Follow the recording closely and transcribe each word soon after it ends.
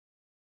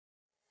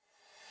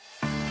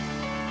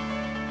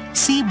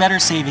See better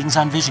savings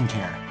on vision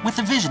care with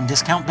the Vision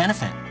Discount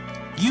benefit.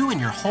 You and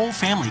your whole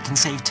family can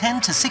save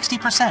 10 to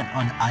 60%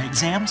 on eye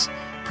exams,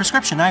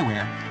 prescription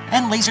eyewear,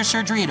 and laser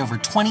surgery at over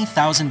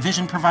 20,000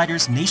 vision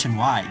providers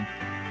nationwide.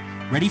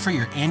 Ready for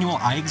your annual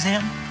eye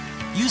exam?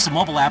 Use the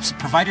mobile app's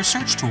provider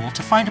search tool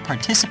to find a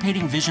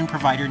participating vision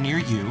provider near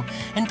you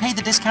and pay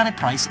the discounted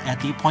price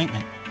at the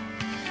appointment.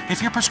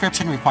 If your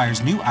prescription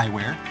requires new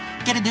eyewear,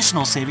 get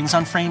additional savings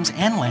on frames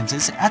and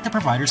lenses at the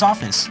provider's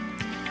office.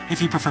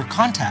 If you prefer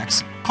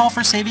contacts, call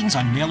for savings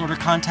on mail-order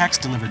contacts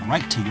delivered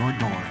right to your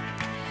door.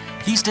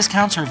 These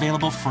discounts are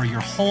available for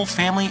your whole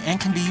family and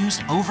can be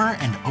used over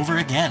and over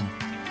again.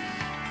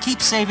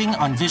 Keep saving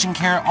on vision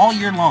care all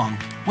year long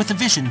with the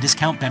Vision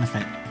Discount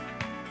benefit.